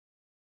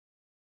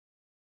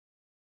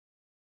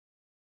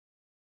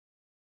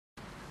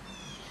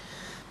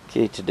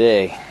Okay,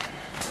 today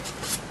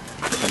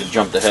kind of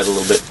jumped ahead a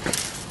little bit.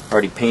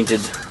 Already painted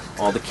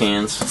all the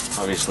cans.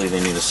 Obviously they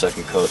need a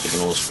second coat, they get a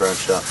little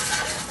scratched up.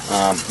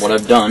 What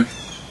I've done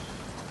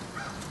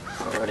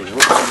already,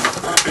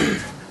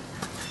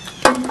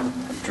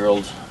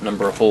 drilled a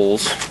number of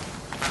holes,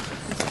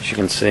 as you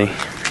can see,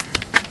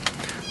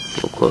 a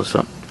little close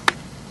up.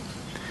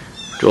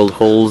 Drilled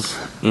holes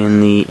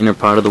in the inner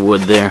part of the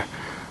wood there.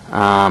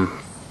 A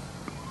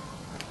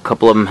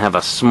couple of them have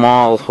a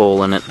small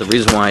hole in it. The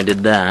reason why I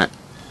did that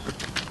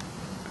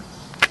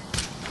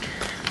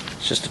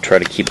is just to try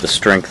to keep the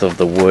strength of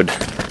the wood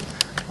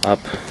up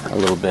a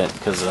little bit,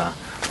 because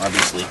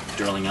obviously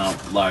drilling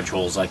out large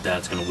holes like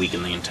that is going to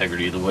weaken the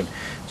integrity of the wood.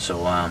 So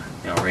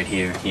you know, right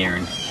here,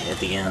 and at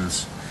the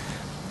ends,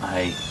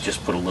 I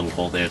just put a little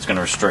hole there. It's going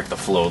to restrict the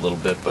flow a little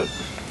bit, but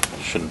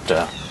shouldn't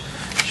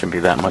be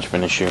that much of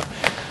an issue.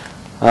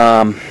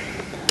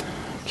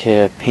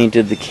 Okay, I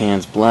painted the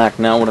cans black.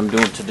 Now what I'm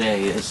doing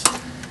today is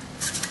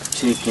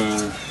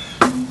taking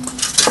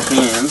the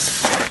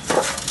cans,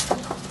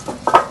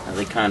 and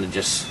they kind of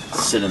just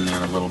sit in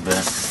there a little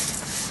bit.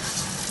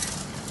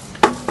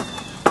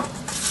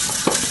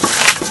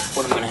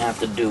 What I'm going to have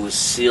to do is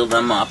seal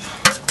them up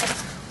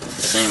with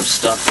the same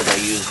stuff that I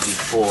used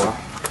before.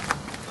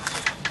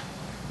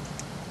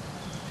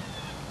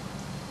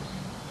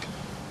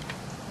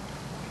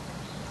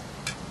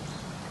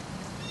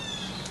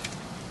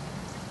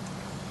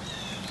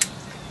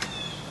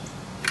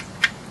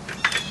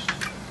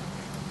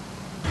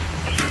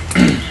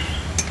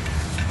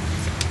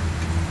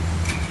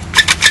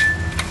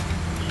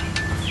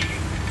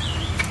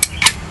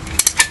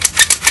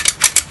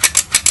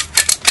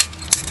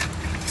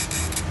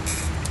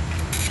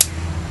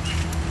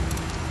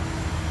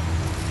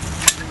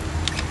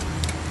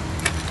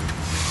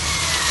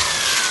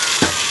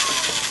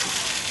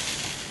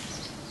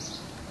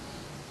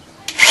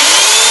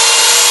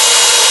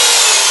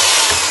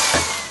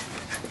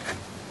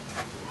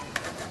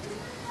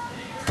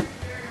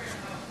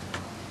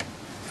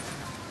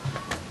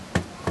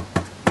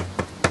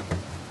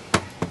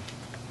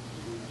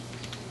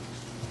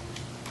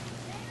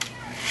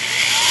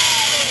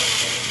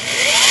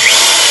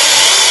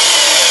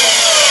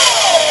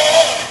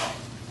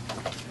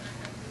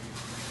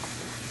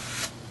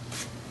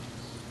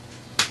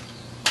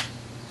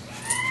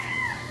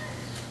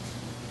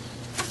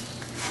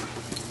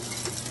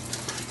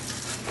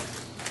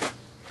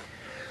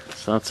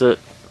 So that's it.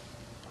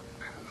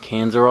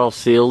 Cans are all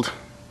sealed.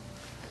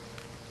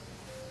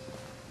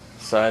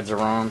 Sides are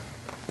on.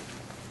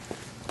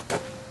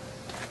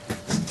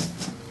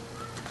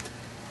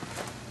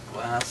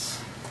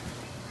 Glass.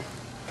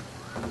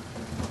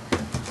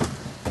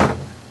 It'll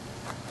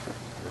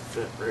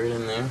fit right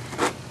in there.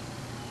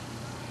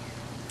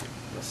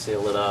 I'll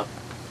seal it up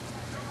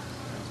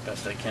as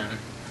best I can.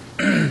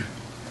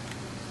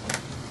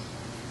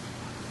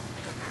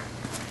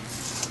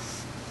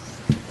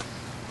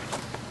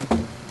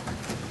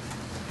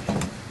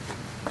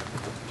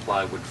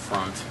 Plywood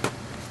front,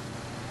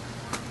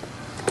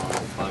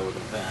 plywood the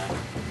back.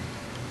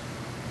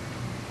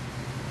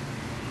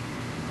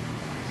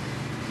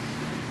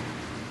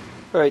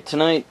 Alright,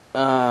 tonight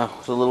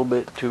was a little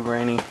bit too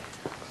rainy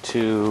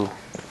to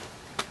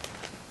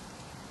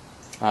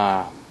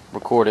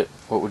record it.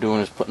 What we're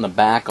doing is putting the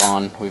back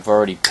on. We've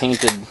already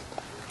painted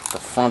the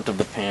front of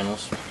the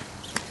panels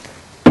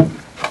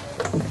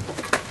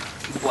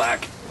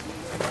black.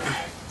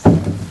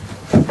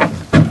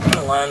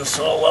 Line this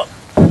all up.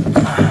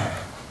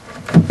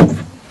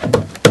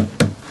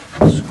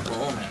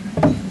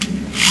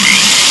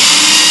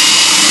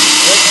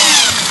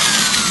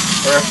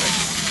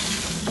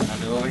 Perfect. I'll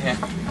do over here.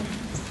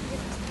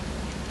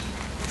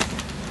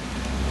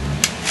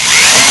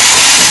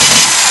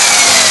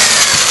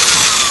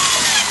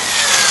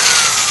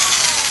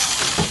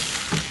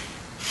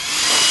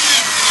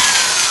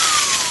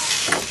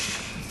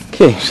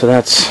 Okay, so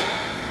that's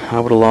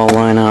how it'll all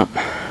line up.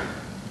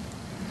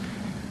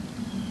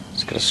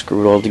 Just gotta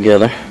screw it all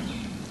together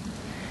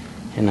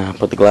and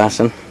put the glass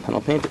in, and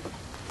I'll paint it.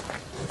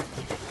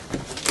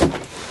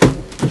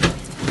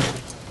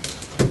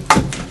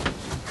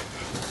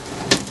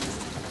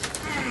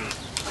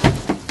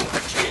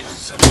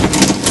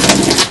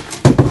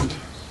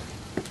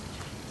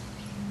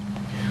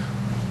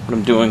 What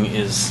I'm doing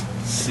is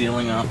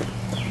sealing up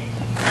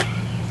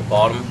the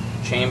bottom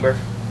chamber,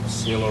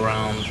 seal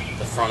around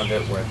the front of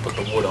it where I put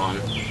the wood on.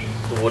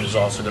 The wood is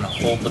also going to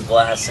hold the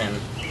glass in.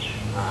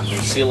 I'm going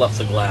to seal up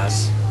the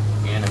glass,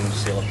 and I'm going to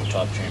seal up the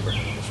top chamber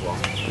as well.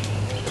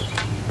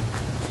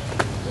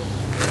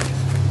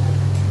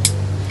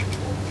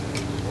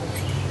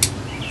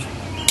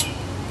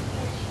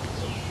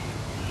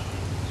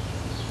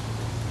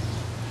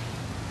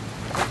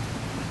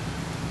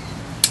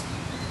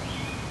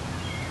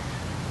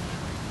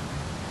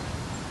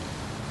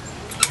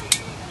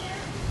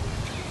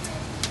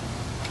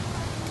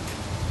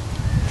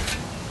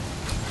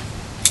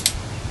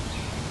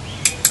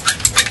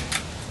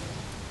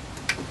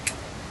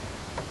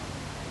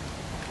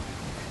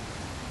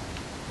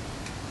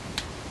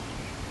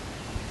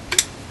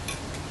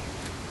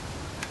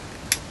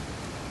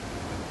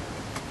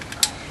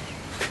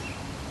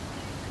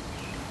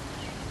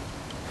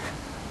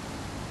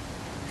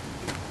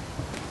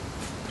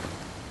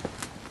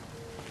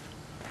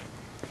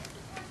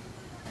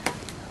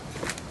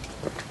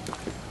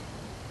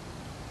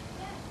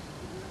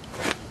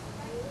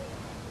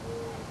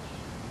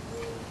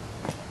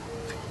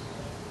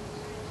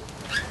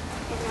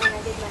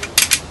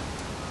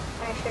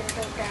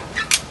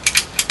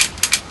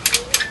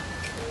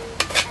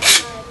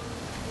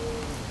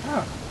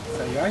 Oh,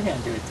 so you are gonna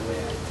do it the way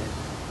I did.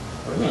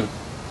 What do you mean?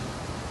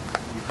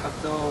 You cut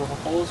the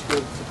holes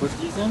to put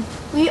these in?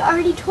 We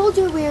already told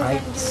you we were I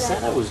going to do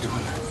said that. I was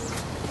doing that.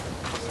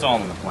 It's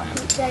all in the plan.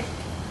 Should I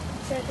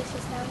push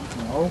this down?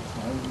 No,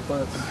 you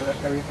gotta put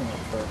everything up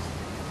first.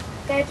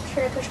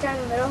 Should I push down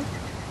the middle?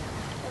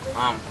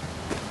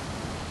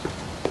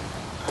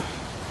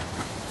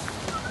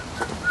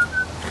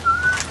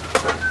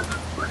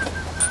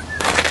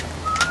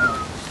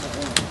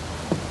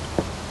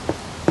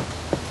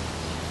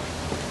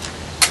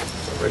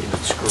 Ready to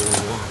screw in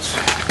once.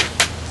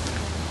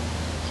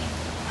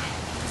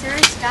 Is it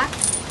already stuck?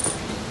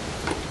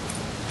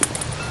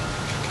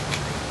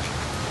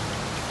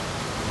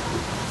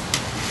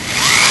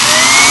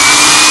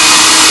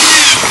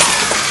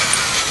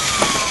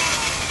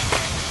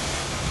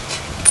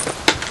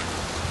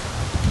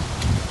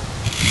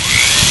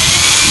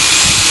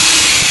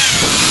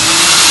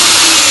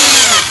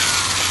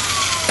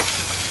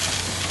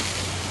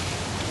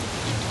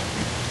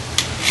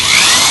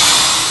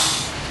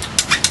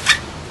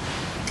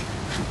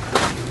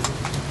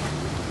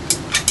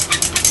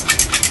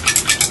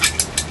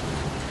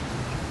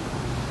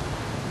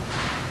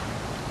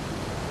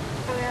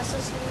 Are we also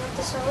setting up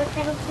the solar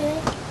panel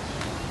today?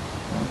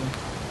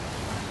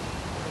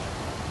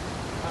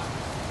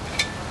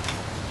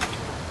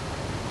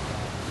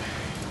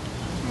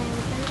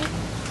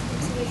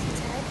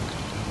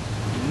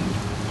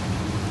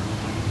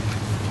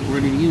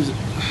 Ready to use it.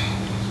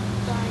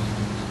 Why?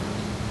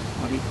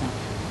 What do you think?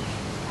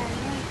 I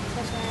don't know.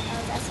 That's why I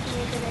was asking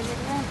you because I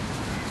didn't know.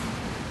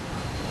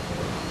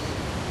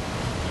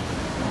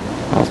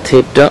 All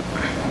taped up.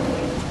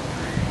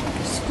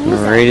 Squeeze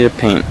Ready to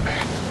paint.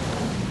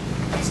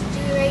 Just do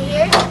it right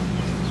here.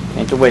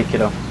 Paint away,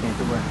 kiddo. Paint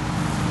away.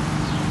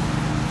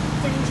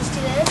 Then you just do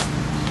this.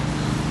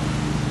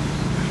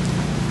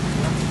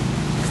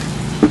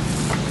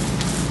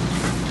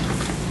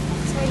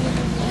 That's how you do it.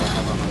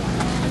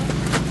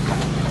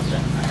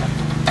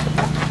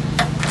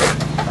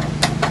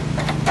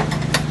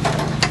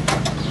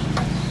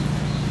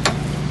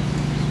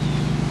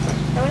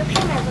 I want to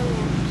paint my room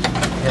now.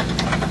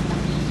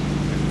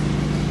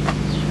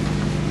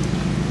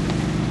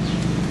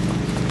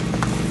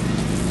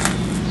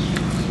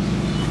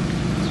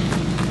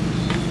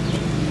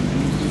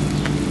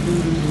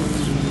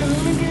 I'm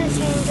going to do the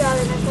same job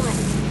as Uncle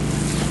Mike.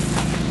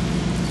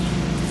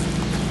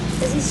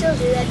 Does he still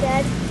do that,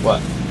 Dad?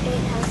 What?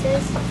 Paint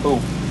houses? Who?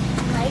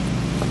 Mike?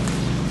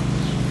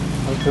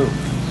 Like who?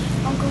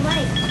 Uncle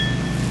Mike.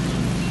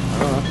 I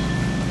don't know.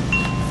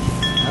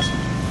 Ask him.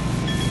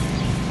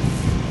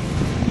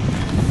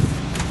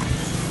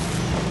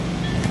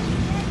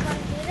 Can I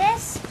do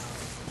this?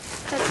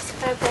 That's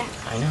okay.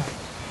 I know.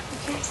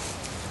 Okay.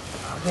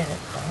 I'll get it.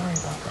 Don't worry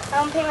about that.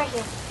 I'm paint right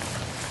here.